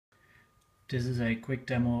This is a quick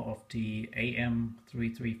demo of the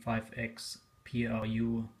AM3359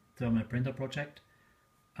 PRU thermal printer project.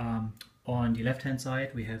 On the left hand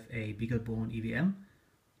side we have a BeagleBone EVM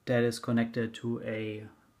that is connected to a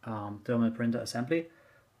thermal printer assembly.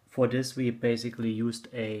 For this we basically used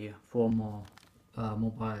a former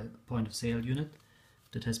mobile point of sale unit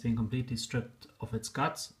that has been completely stripped of its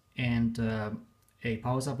guts, and a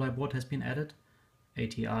power supply board has been added. A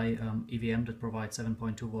TI EVM that provides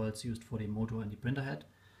 7.2 volts used for the motor and the printer head,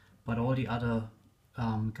 but all the other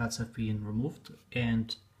guts have been removed,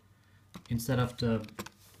 and instead of the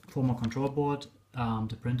former control board,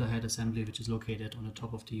 the printer head assembly, which is located on the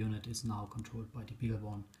top of the unit, is now controlled by the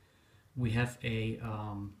BeagleBone. We have a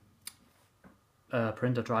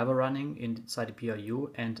printer driver running inside the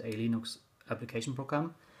PRU and a Linux application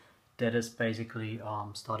program that is basically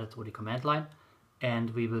started through the command line.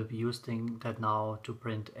 And we will be using that now to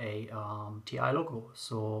print a TI logo.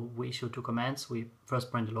 So we issue two commands. We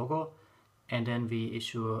first print the logo, and then we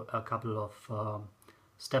issue a couple of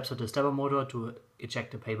steps with the stepper motor to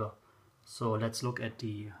eject the paper. So let's look at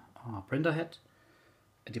the printer head,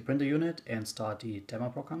 at the printer unit, and start the demo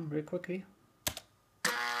program real quickly.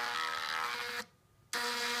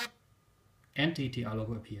 And the TI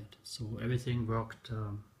logo appeared. So everything worked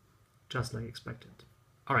just like expected.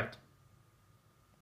 All right.